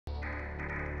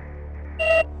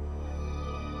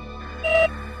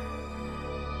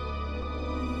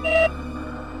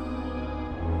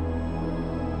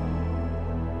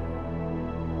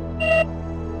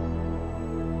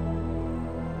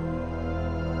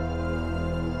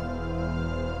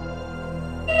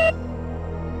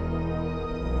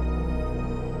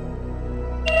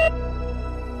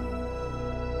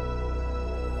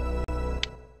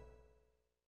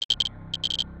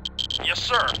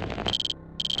sir.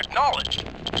 Acknowledged.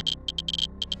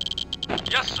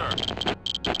 Yes, sir.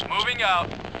 Moving out.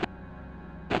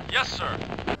 Yes, sir.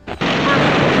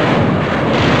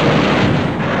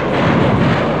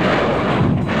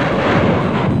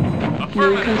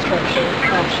 New construction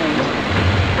options.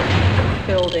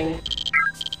 Building.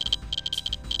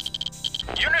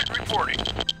 Unit reporting.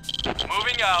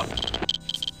 Moving out.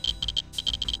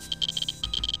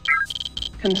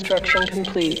 Construction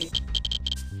complete.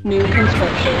 New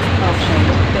construction options.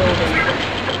 Building.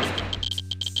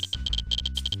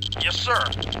 Yes, sir.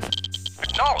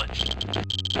 Acknowledged.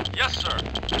 Yes, sir.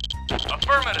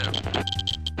 Affirmative.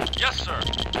 Yes, sir.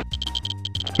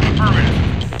 Affirmative.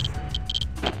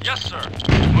 Yes, sir.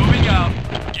 Moving out.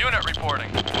 Unit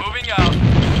reporting. Moving out.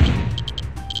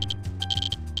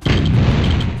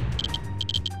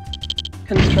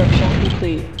 Construction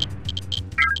complete.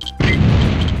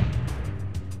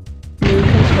 New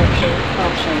construction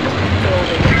options.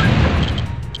 Building.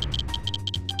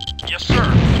 Yes, sir.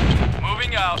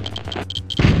 Moving out.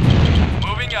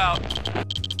 Moving out.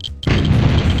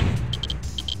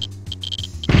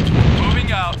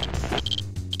 Moving out.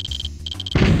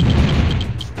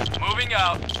 Moving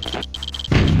out.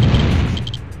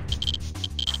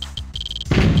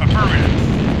 Affirmative.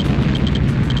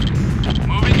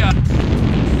 Moving out.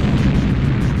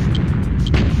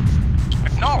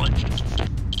 Acknowledged.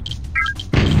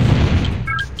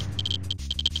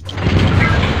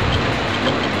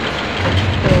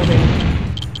 Building.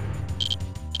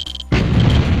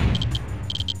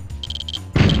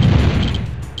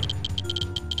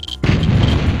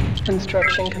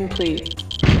 Construction complete.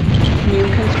 New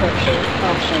construction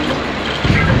options.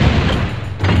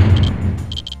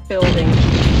 Building.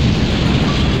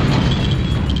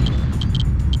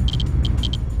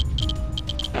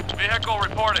 Vehicle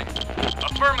reporting.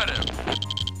 Affirmative.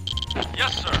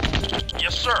 Yes, sir.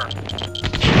 Yes, sir.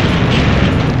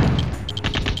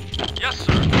 Yes,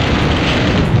 sir.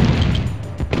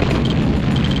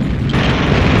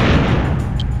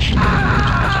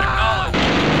 Acknowledged.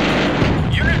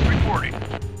 Unit reporting.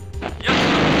 Yes,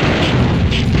 sir.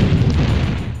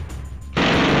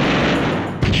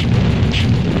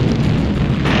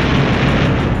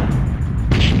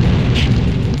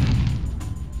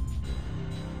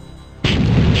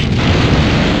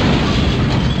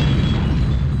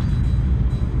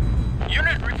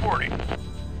 Unit reporting.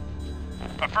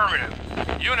 Affirmative.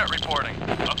 Unit reporting.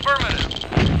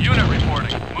 Affirmative. Unit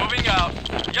reporting. Moving out.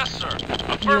 Yes, sir.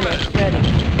 Affirmative. Unit ready.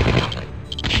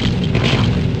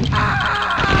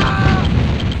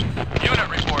 Unit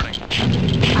reporting.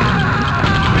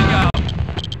 Moving out.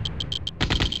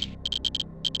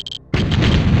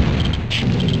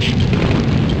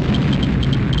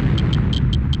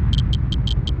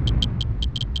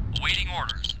 Awaiting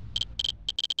orders.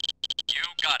 You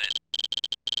got it.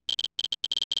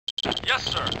 Yes,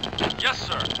 sir. Yes,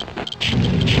 sir.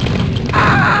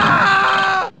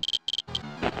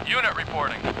 Unit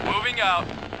reporting. Moving out.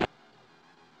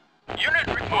 Unit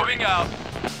reporting. Moving out.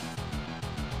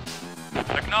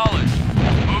 Acknowledged.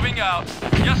 Moving out.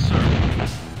 Yes, sir.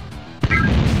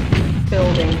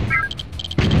 Building.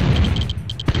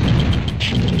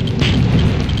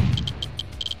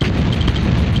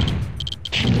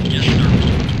 Yes, sir.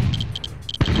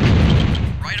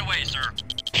 Right away, sir.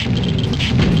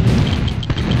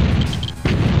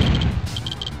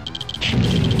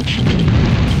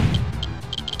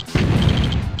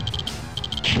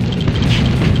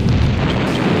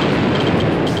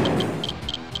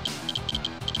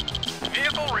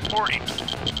 Vehicle reporting.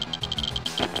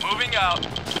 Moving out.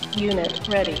 Unit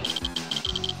ready.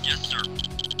 Yes, sir.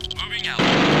 Moving out.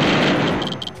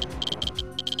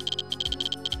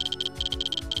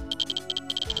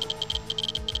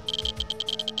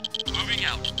 Moving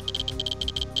out.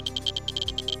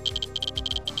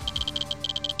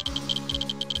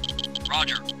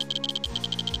 Roger.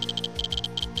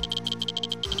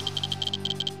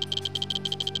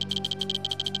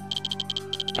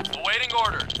 Awaiting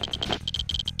orders.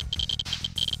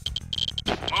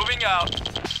 Moving out.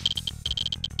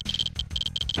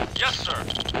 Yes, sir.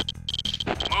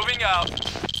 Moving out.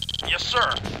 Yes,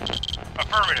 sir.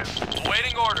 Affirmative.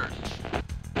 Awaiting orders.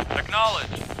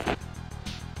 Acknowledged.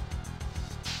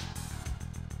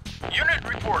 Unit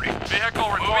reporting.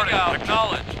 Vehicle reporting. Out.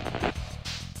 Acknowledged.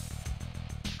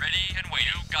 Ready and wait.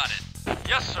 You got it.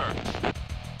 Yes, sir.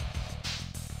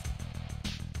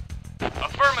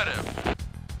 Affirmative.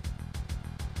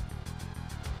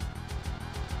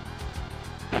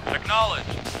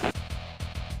 Acknowledged.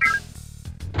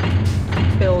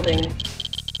 Building.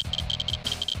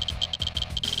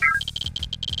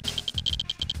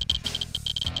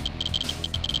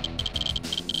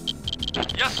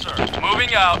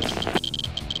 Moving out.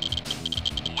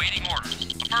 Awaiting orders.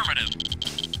 Affirmative.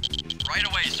 Right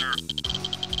away, sir.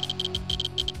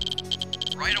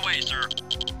 Right away, sir.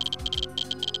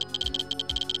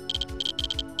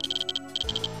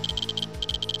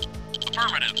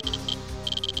 Affirmative.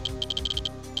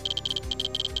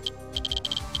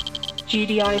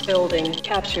 GDI building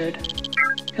captured.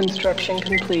 Construction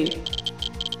complete.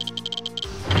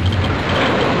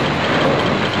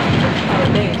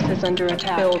 Our base is under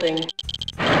attack. Building.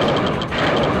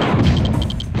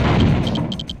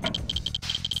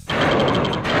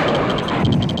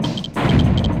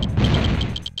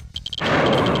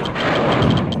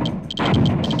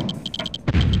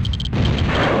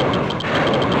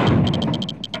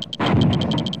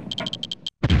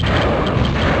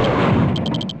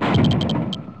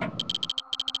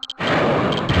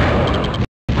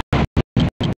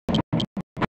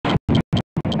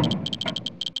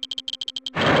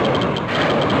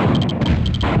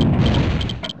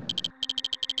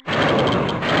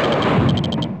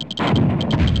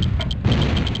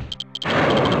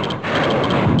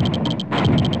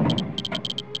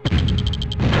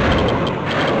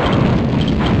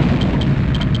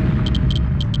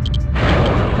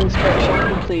 Construction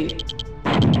complete.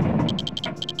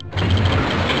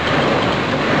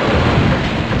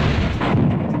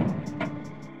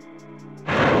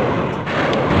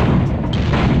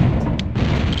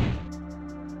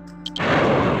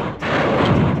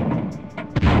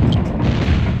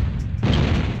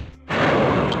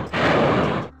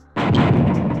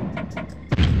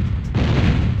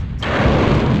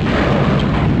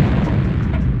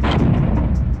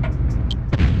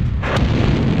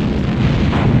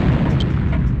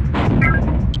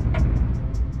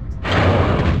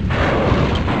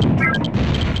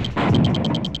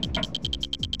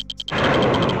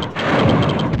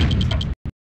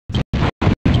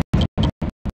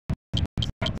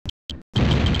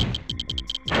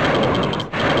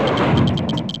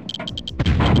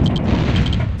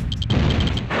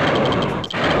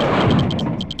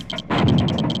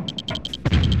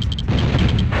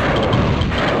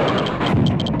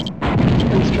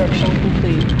 Construction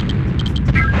complete.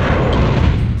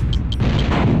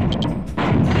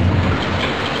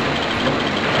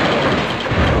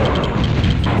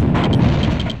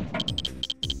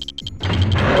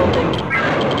 Building.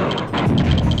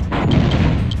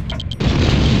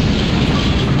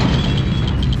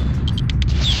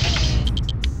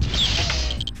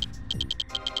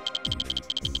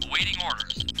 Awaiting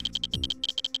orders.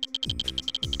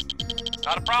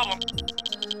 Not a problem.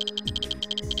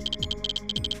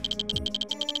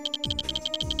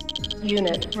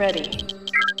 Unit ready.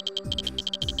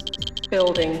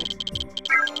 Building.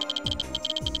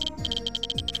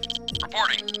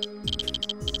 Reporting.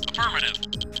 Affirmative.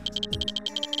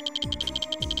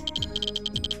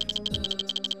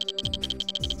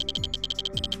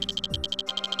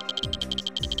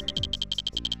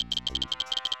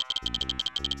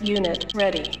 Unit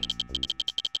ready.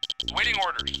 Awaiting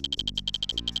orders.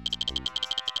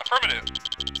 Affirmative.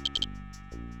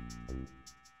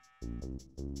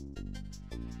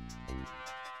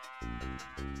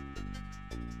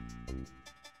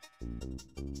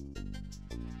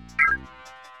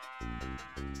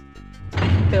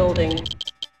 Building.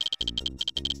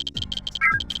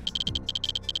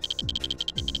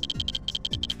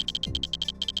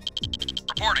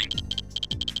 Reporting.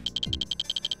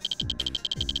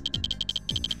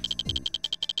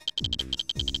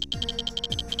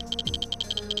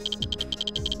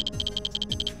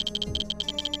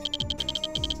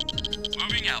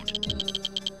 Moving out.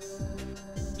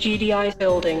 GDI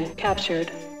building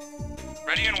captured.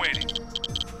 Ready and waiting.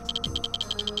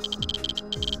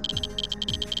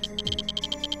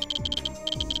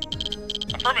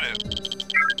 Affirmative.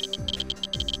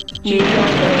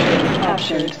 GDI building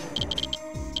captured.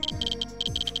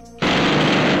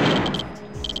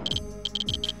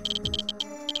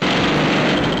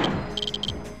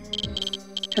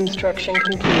 Construction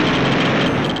complete.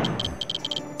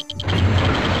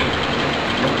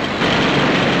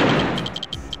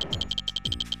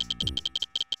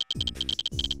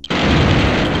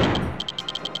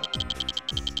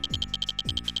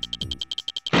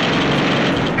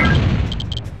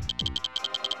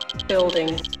 Building.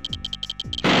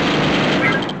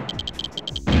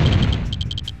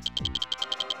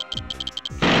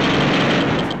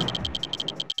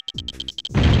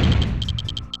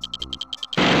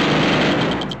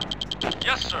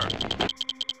 Yes, sir.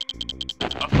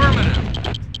 Affirmative.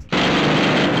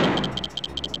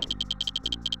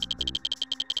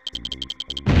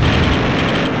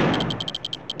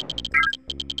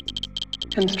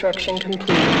 Construction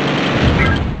complete.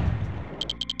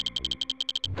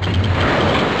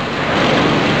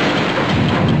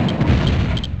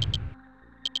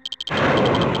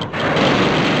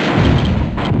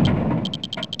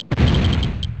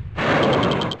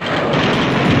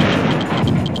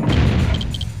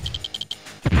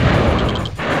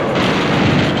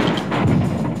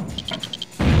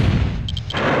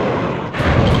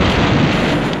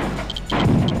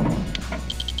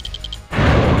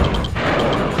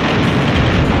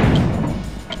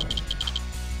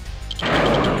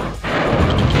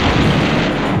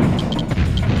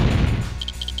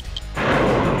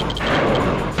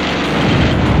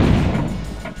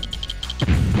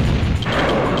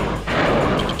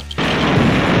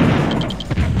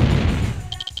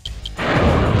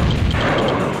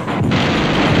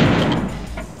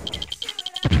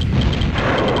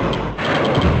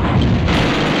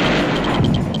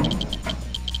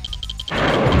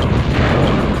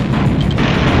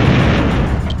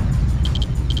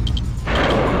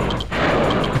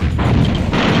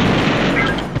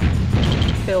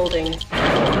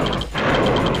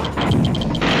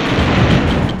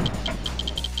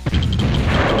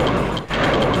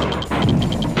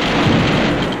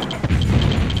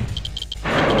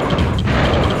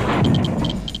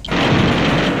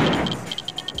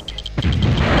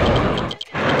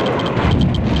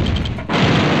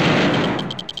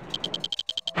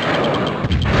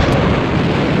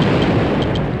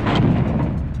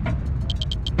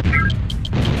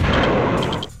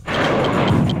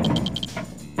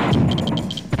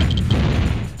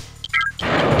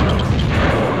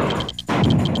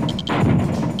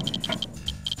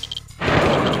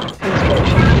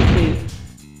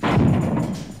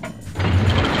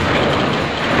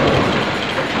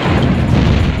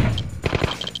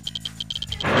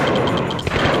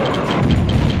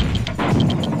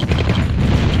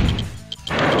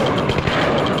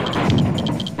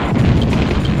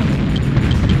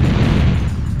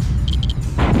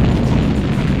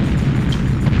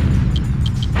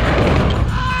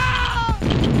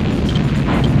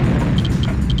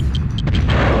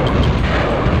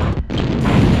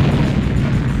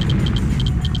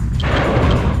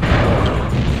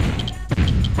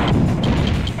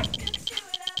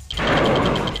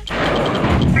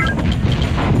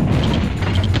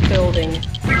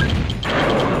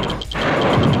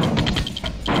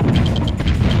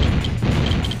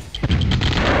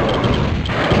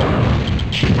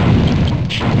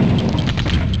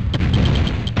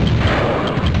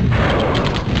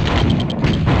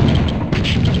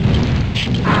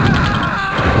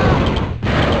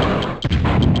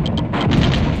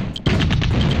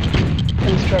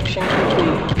 Construction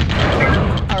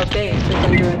complete. Our base is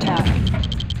under attack.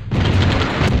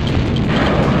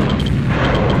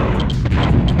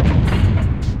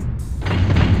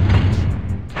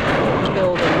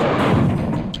 Building.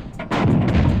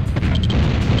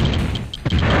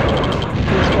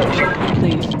 Construction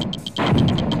complete. Building.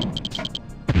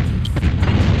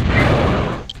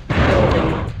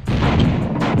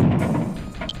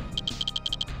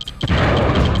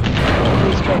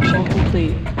 Construction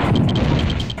complete.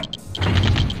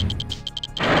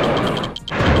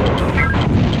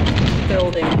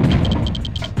 Building.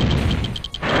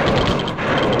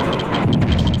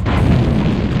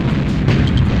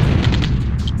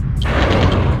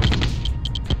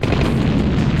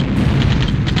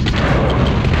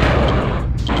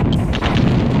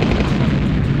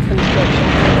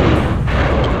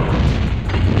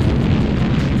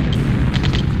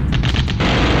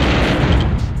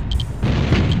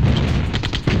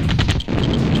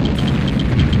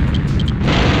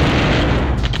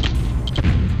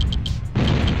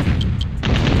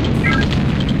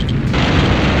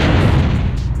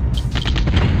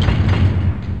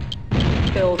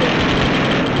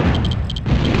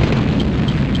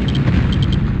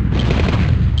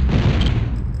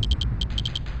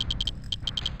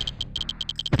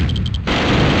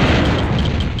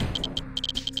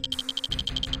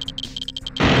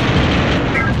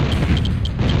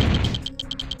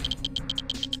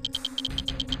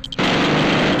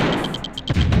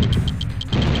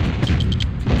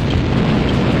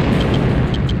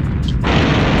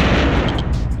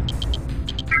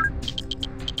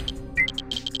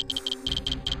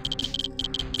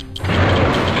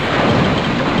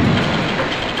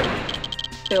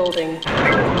 Building.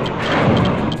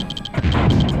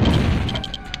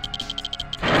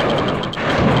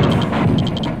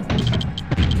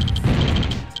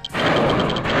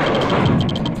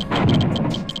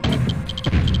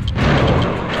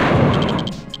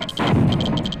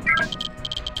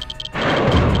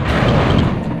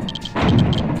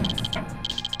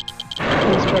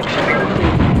 Construction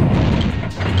complete.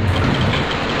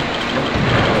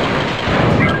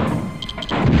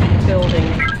 Building.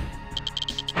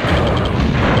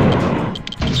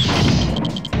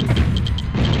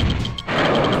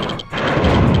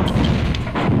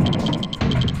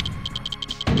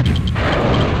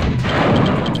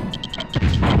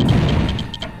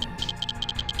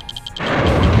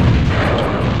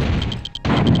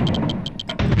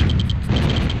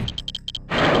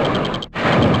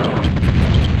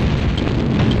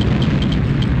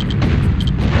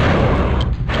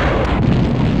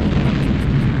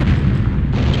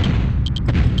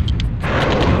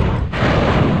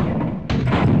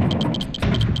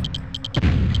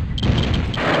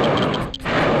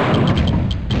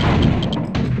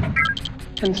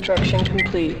 Construction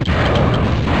complete.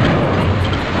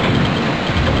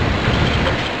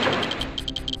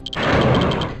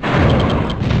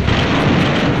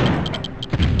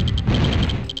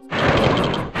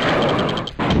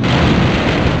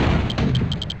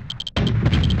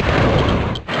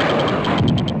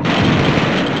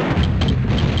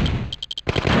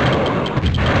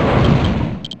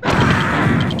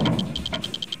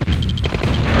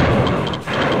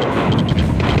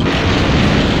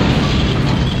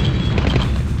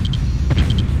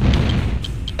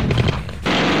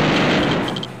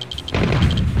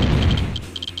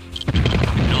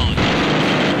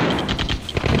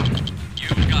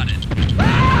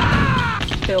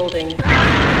 Building.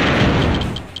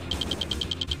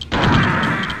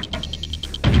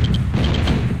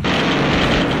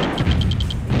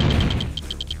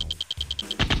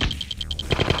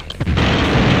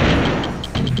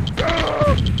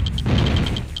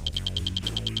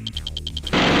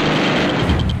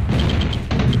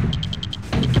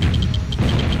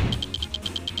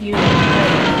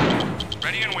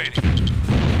 Ready and waiting.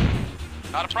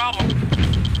 Not a problem.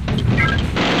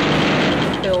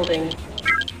 Building.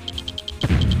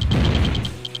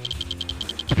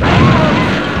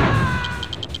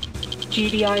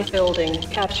 GDI building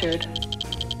captured.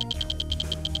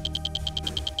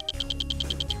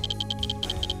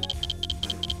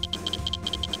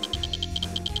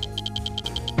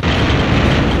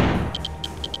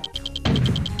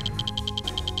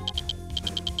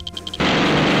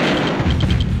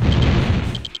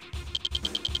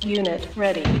 Unit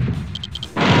ready.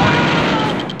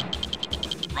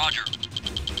 Roger.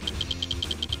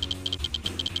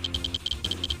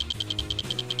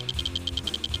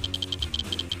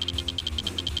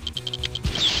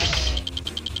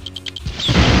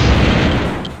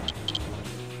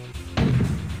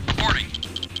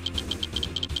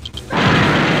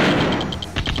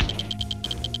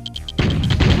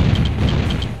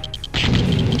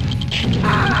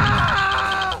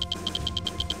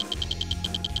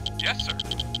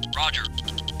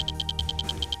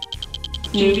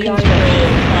 New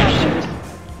construction captured.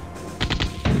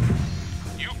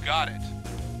 You got it.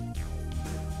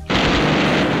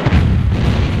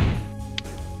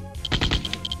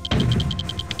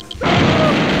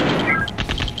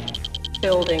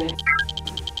 Building.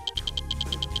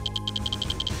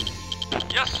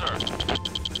 Yes, sir.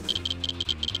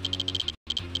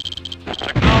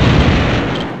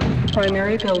 Acknowledged.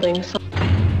 Primary building.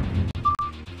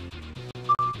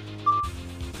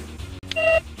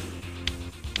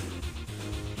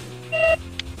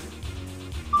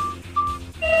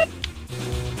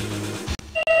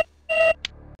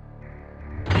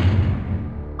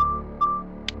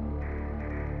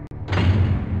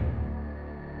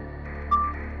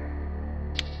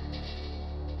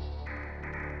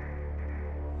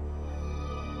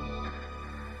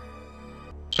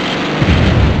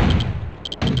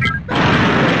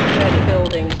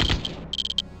 Building.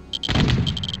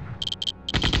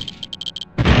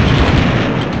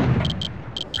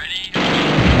 Ready and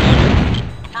waiting.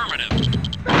 Affirmative.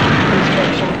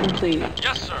 Construction complete.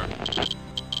 Yes, sir.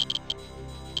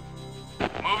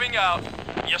 Moving out.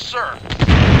 Yes, sir.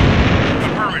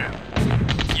 Affirmative.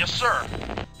 Yes, sir.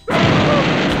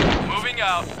 Moving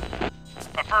out.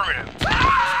 Affirmative.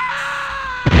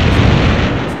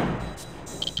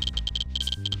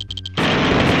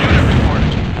 Unit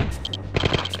reporting.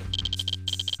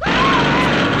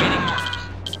 Waiting orders.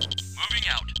 Moving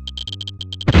out.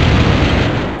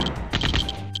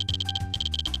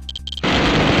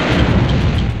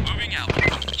 Moving out.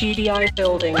 GDI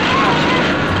building.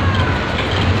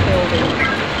 Building.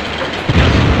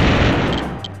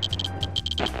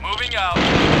 Moving out.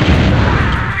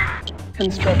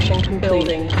 Construction complete.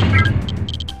 Building.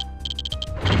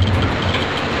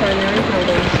 Primary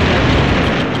building selected.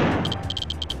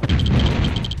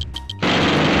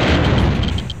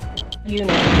 Unit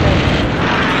ready.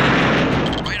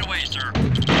 Right away, sir.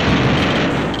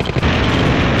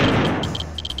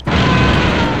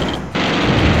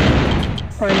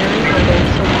 Primary building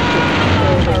selected.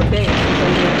 Our base is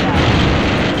under attack.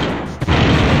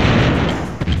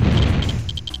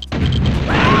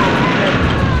 Unit ready.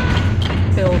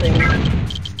 Building.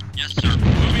 Yes, sir.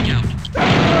 Moving out.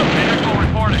 Vehicle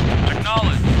reporting.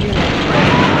 Acknowledged. Unit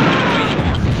ready. Waiting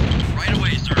orders. Right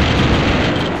away, sir.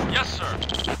 Yes, sir.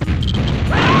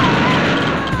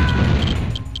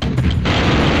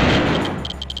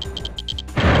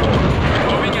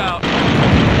 Moving out.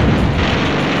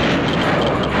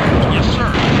 Yes, sir.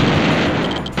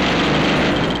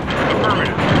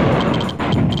 Affirmative.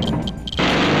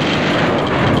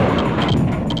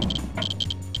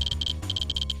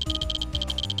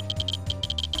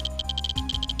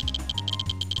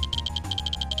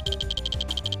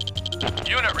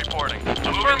 Unit reporting.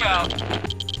 Moving out.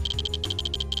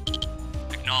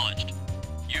 Acknowledged.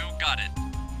 You got it.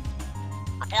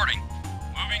 Reporting.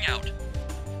 Moving out.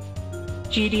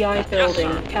 GDI building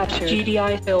sir. captured.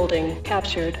 GDI building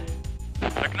captured.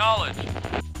 Acknowledged.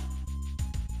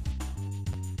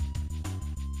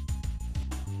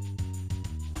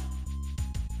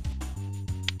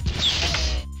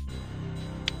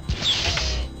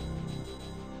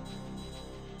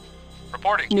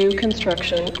 Reporting. New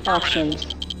construction options.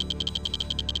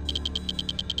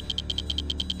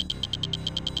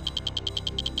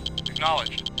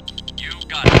 Acknowledged. You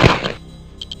got it.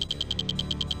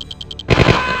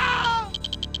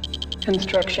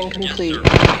 Construction complete.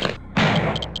 Yes,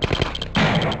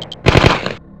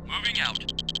 moving out.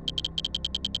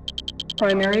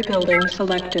 Primary building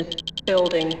selected.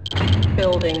 Building.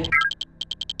 Building.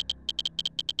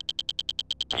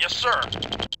 Yes, sir.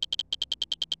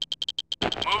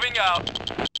 Moving out.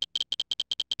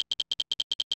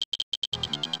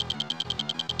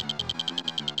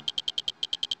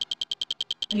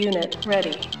 Unit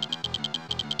ready.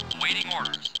 Waiting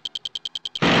orders.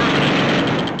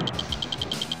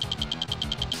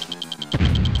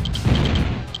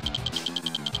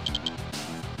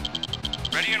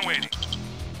 Ready and waiting.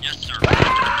 Yes, sir.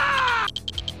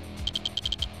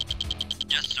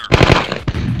 Yes, sir.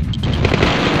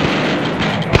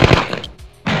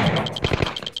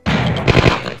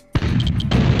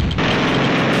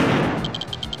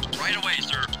 Right away,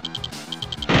 sir.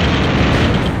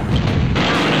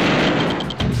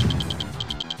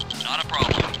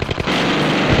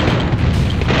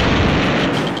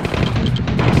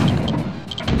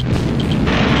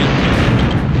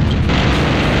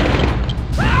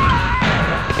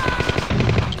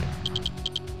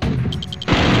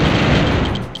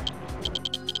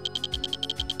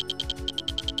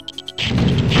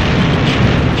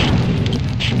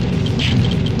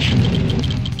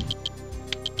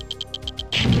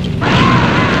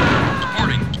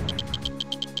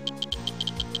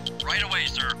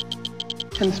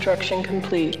 Construction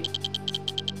complete.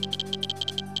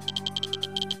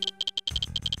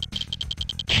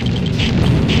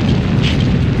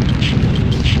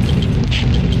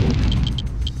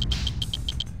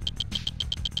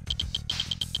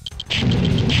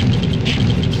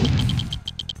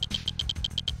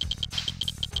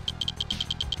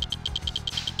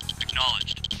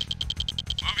 Acknowledged.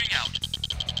 Moving out.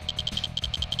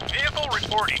 Vehicle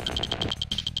reporting.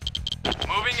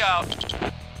 Moving out.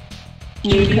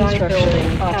 New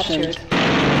construction options.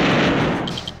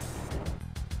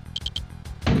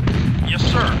 Yes,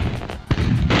 sir.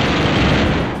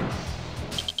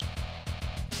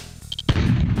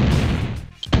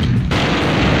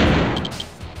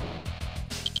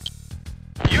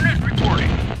 Unit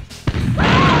reporting.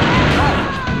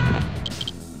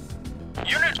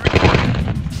 Unit reporting.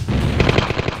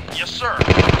 Yes, sir.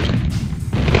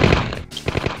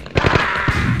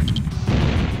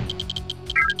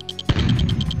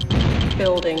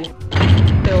 Building.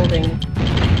 Building.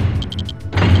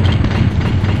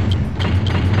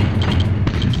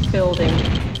 Building.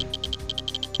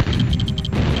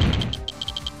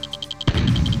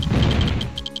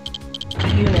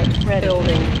 Unit ready.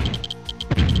 Building.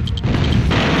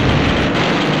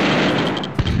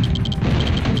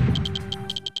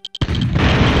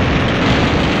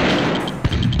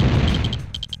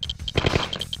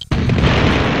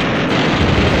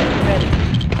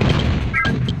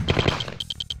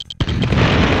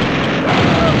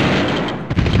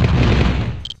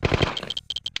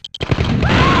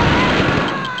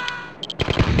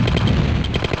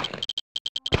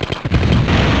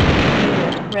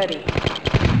 Ready.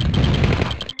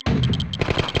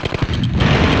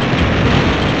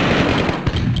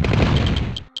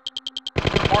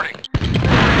 Reporting.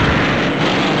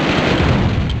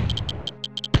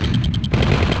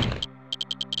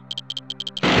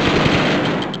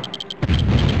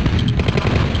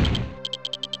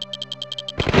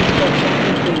 Construction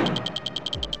complete.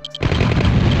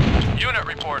 Unit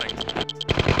reporting.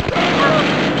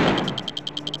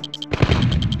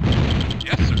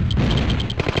 Yes, sir.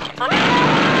 Affirmative.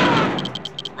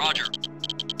 Roger.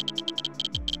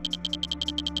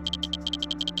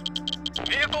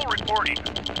 Vehicle reporting.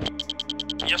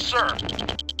 Yes, sir.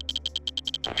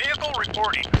 Vehicle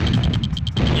reporting.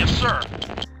 Yes, sir.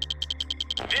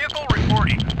 Vehicle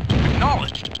reporting.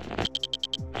 Acknowledged.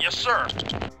 Yes, sir.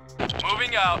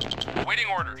 Moving out. Waiting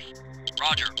orders.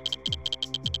 Roger.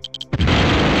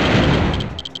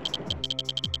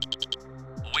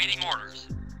 Awaiting orders.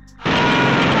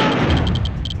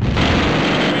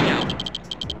 Moving out.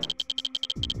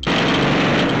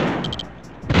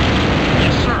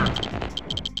 Yes, sir.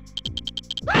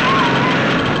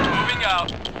 Moving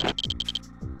out.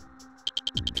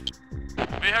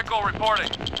 Vehicle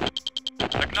reporting.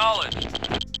 Acknowledged.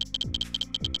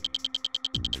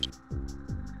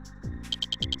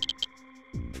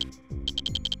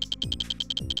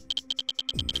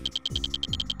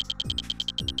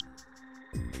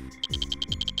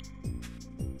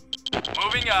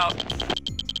 Moving out.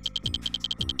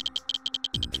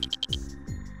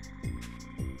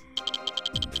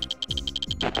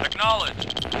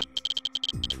 Acknowledged.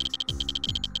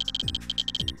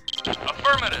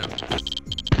 Affirmative.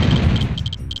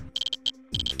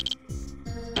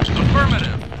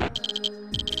 Affirmative.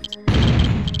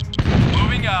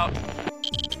 Moving out.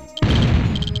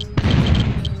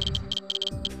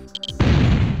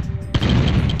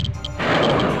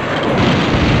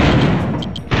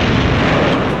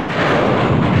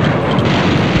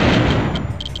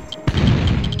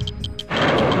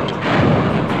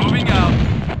 Moving out.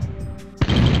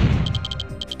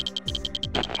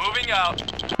 Moving out.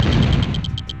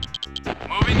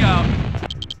 Moving out.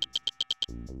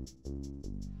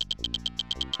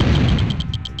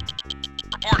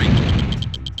 Reporting.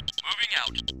 Moving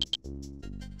out.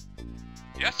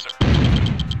 Yes, sir.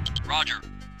 Roger.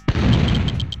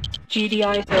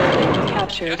 GDI building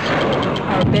captured. Yes, sir.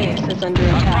 Our base is under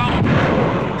Not a attack.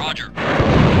 problem. Roger.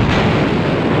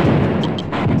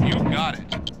 You got it.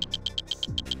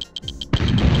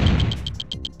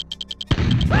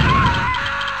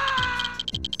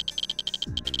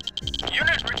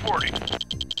 Unit reporting.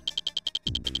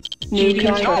 New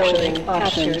construction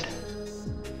options.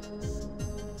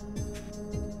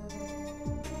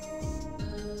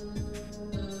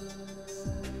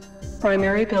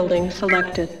 Primary building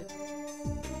selected.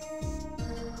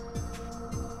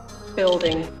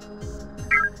 Building.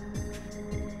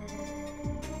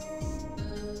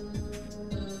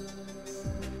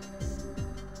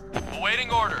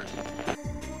 Awaiting orders.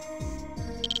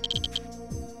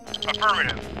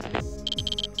 Affirmative.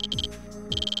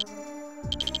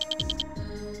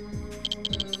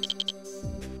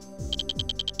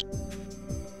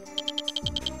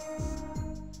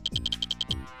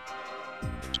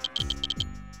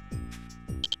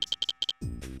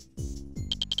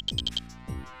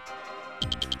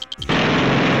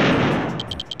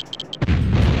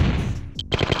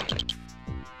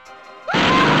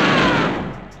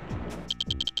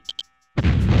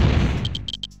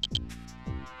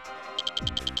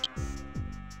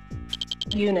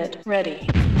 Unit ready.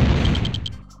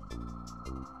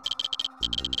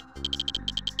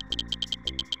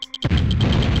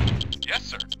 Yes,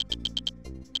 sir.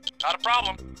 Not a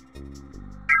problem.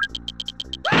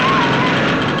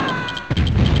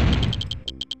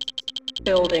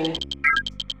 Building.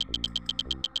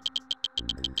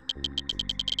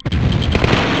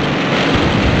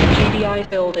 GDI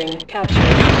building captured.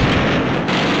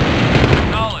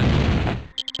 Acknowledge.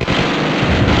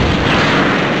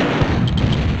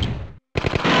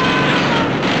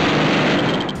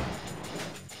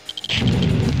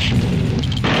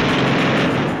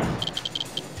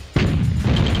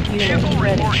 Unit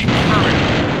ready. Reporting.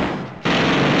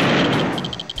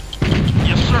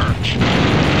 Yes, sir.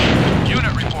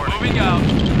 Unit report. Moving out.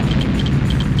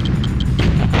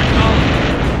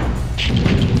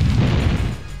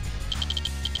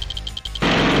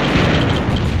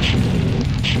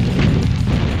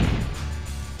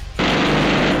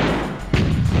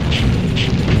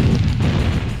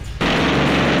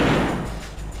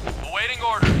 Awaiting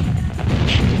order.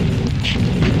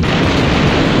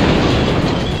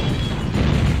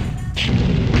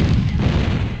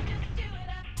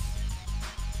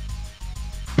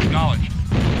 Acknowledged.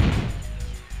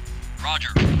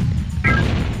 Roger.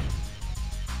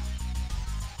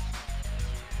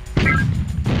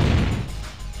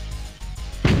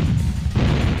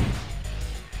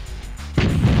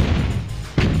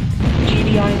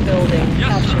 GDI building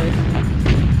Yes, sir.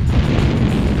 captured.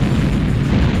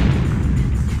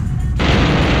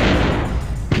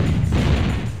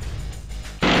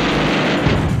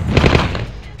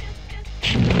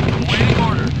 Awaiting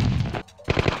order.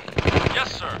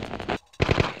 Yes, sir.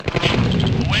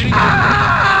 Awaiting order.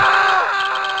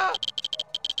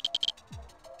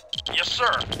 Yes,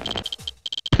 sir.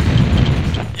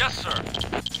 Yes,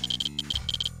 sir.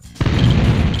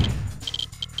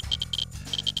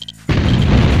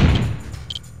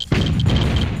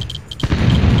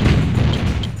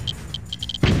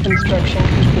 Construction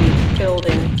complete.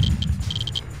 Building.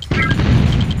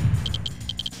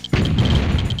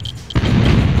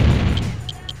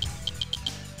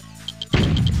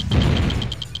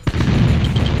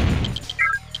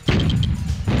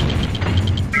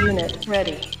 Unit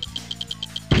ready.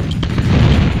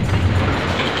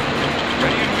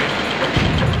 Ready and good.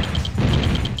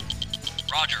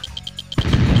 Roger.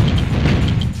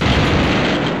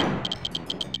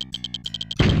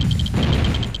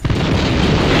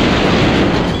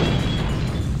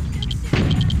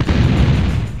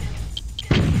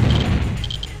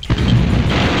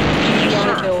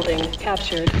 GDI building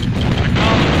captured.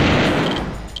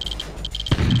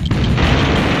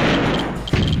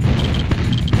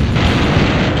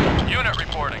 Unit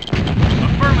reporting.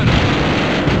 Affirmative.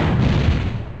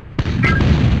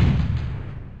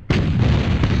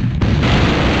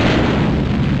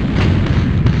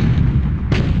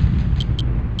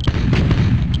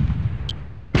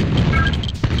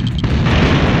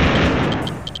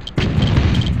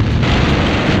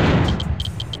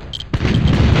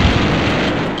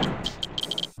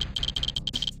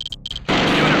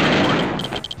 Unit reporting.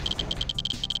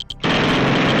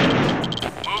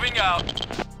 Moving out.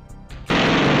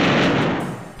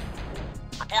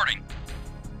 Reporting.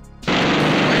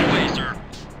 Right away, sir.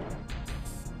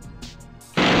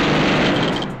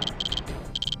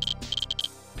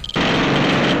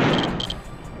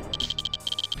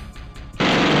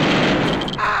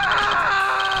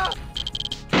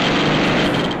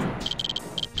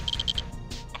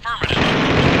 Affirmative.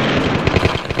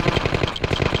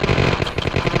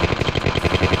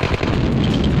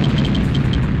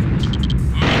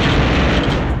 Moving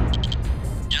out.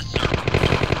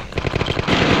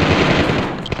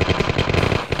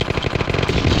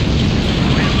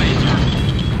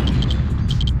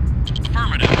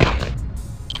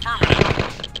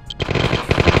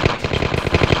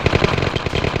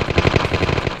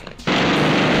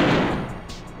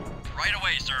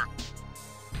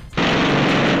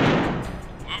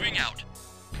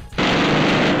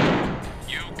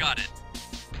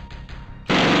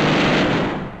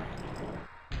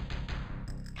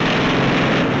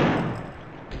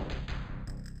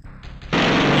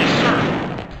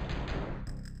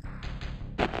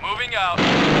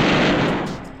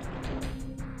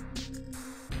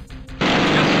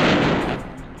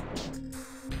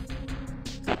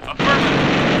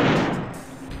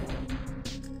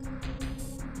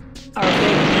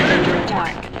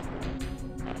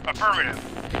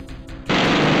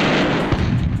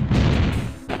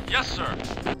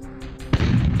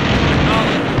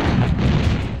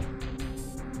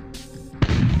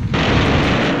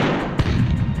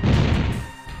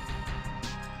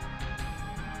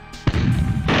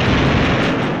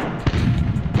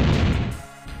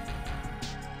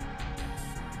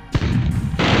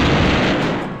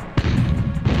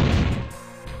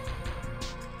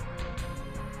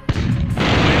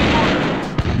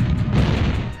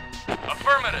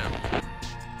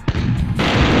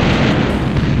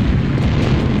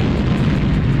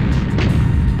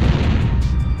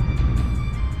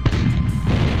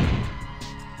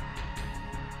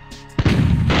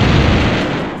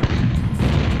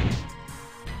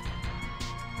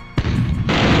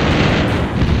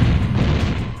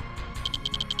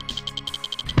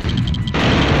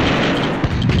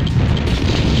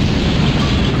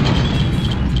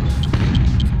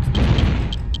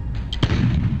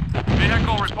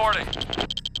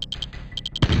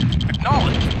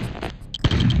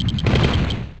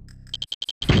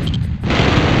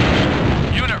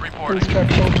 reporting.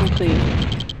 Construction complete.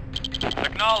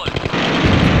 Acknowledge.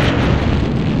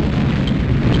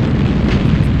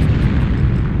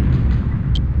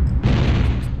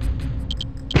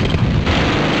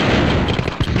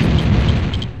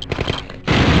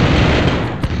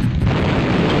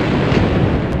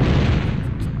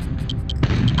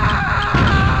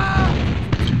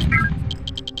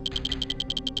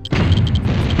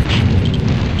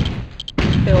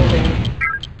 Building.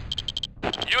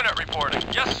 Unit reporting.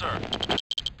 Yes, sir.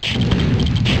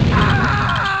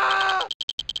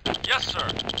 Yes, sir.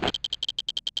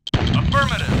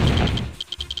 Affirmative.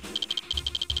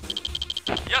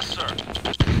 Yes, sir.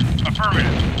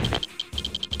 Affirmative.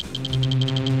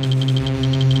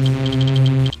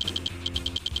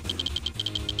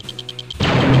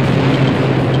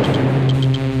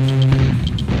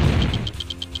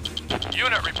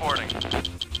 Unit reporting.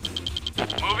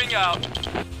 Moving out.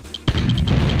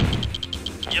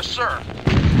 Yes, sir.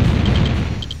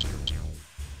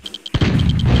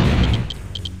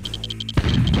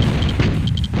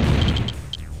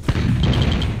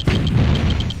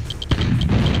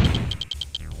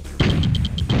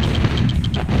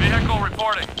 Vehicle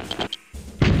reporting.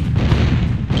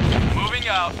 Moving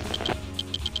out.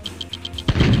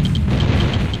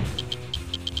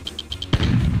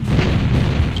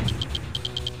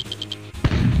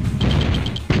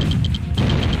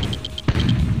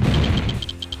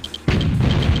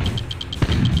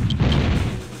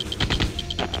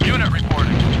 Unit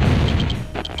reporting.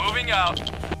 Moving out.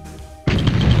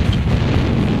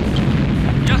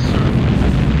 Yes, sir.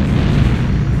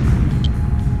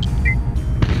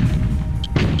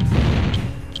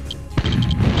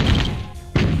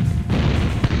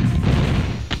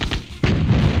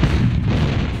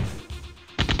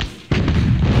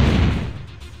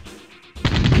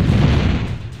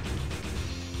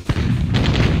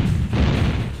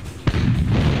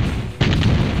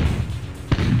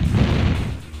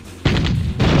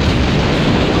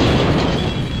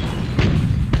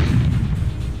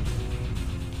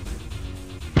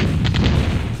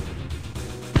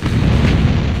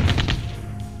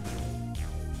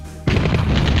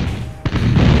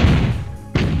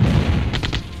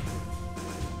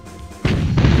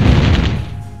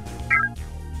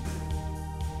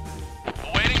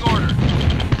 Awaiting order.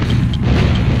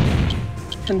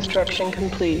 Construction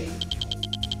complete.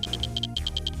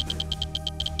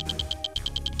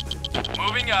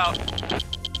 Moving out.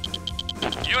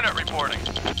 Unit reporting.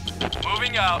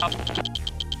 Moving out.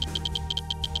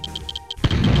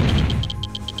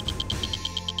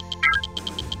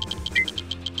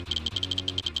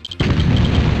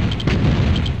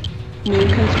 New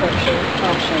construction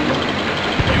options.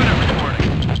 Unit reporting.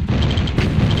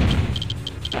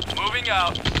 Moving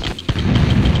out.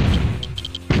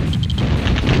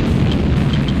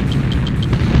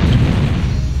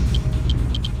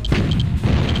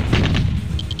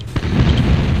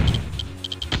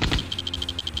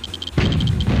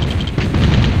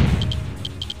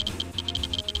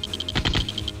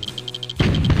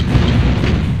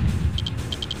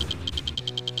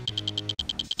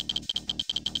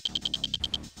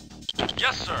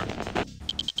 Yes, sir.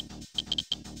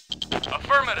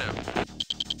 Affirmative.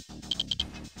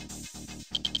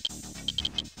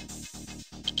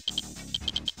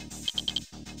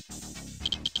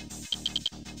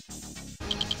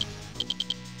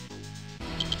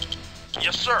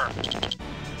 Yes, sir.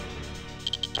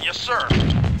 Yes, sir.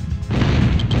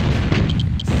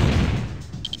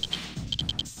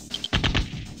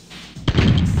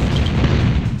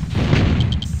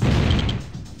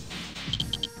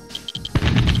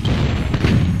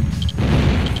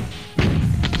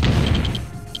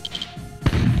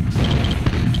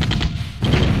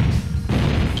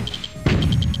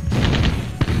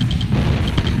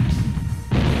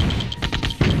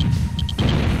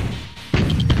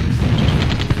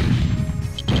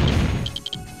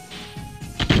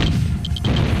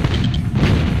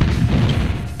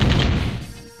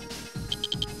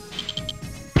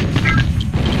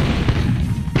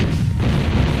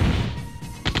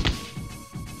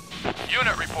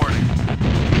 Unit reporting.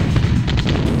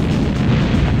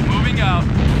 Moving out.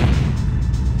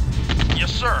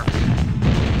 Yes, sir.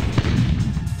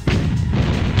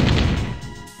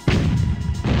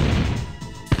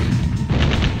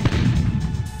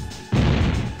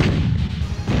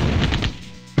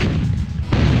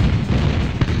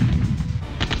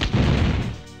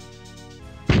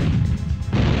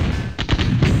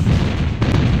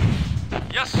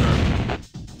 Yes, sir.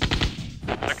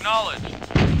 Acknowledge.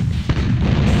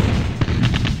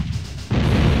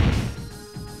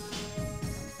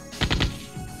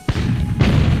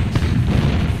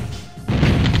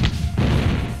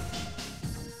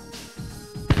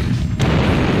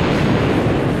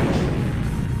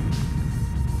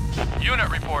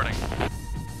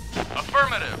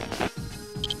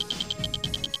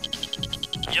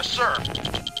 Yes, sir.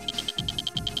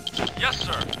 Yes,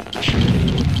 sir.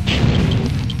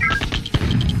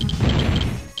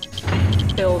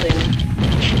 Building.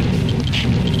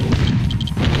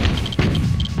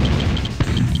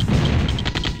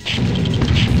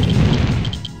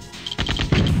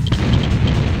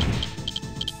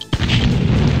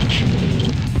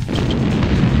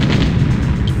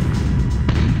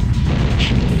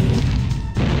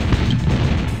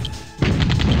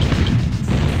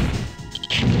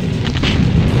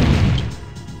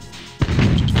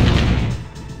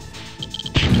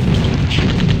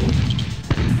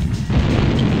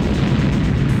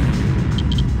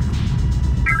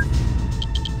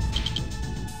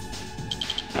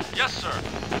 Yes, sir.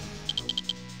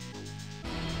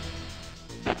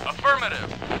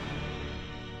 Affirmative.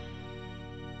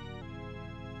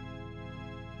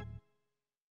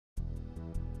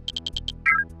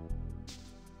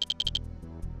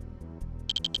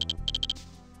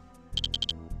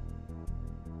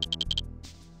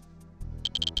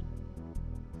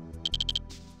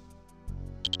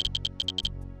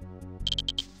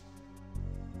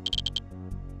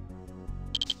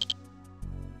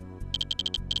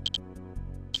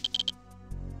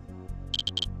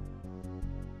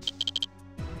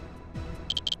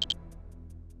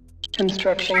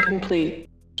 Construction complete.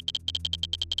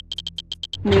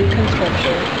 New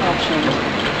construction options.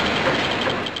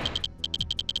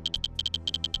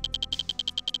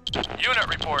 Unit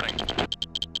reporting.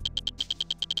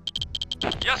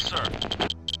 Yes, sir.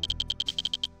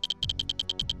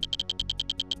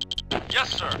 Yes,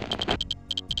 sir.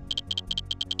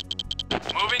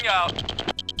 Moving out.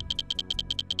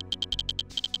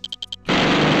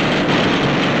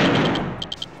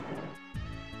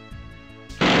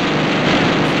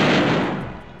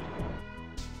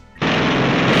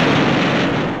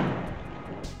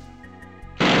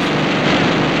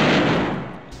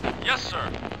 Yes,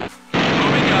 sir.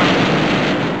 Moving out.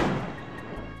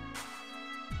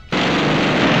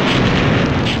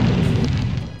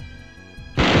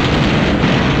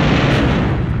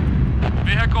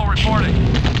 Vehicle reporting.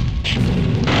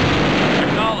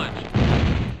 Acknowledge.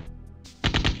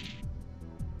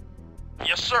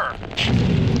 Yes, sir.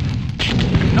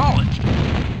 Acknowledge.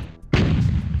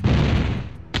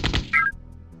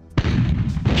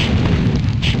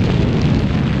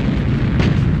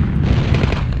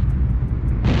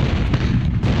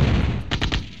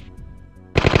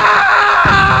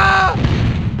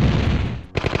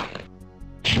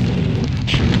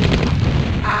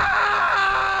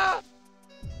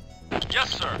 Yes,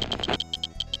 sir.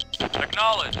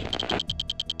 Acknowledge.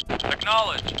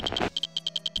 Acknowledge.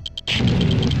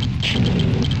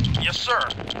 Yes, sir.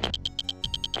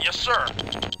 Yes, sir.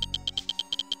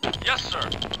 Yes, sir.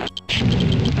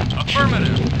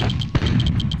 Affirmative.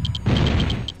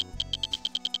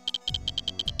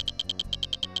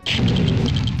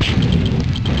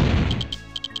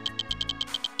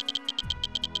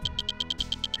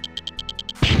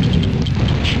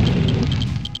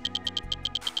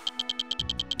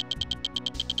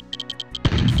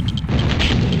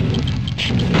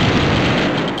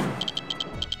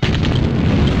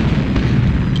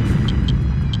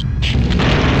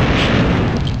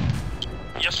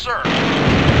 Yes, sir.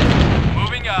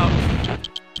 Moving out.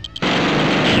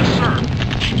 Yes, sir.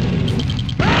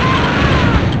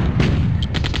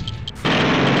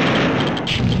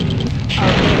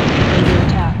 Our base is under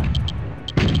attack.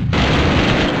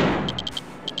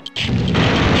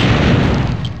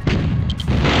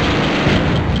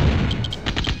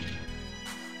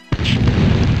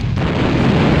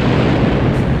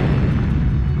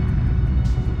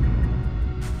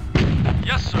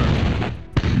 Yes, sir.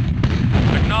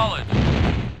 Acknowledge.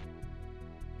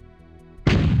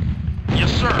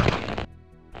 Yes, sir.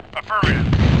 Affirmative.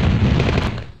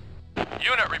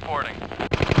 Unit reporting.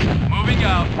 Moving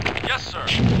out. Yes, sir.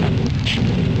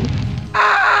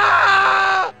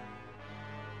 Ah!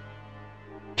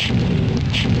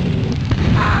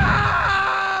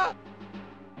 Ah!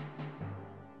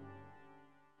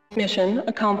 Mission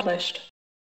accomplished.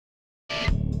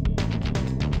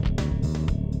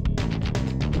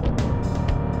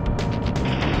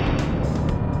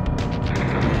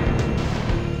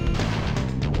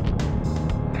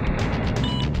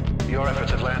 Your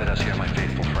efforts have landed us here, my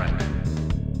faithful friend.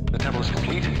 The temple is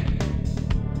complete,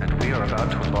 and we are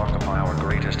about to embark upon our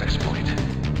greatest exploit.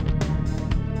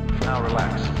 For now,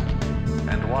 relax,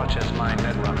 and watch as my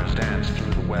netrunners dance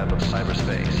through the web of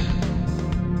cyberspace.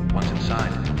 Once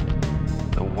inside,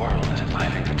 the world is at my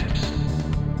fingertips.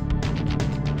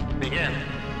 Begin.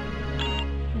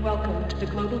 Welcome to the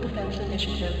Global Defense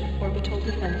Initiative Orbital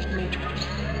Defense Matrix.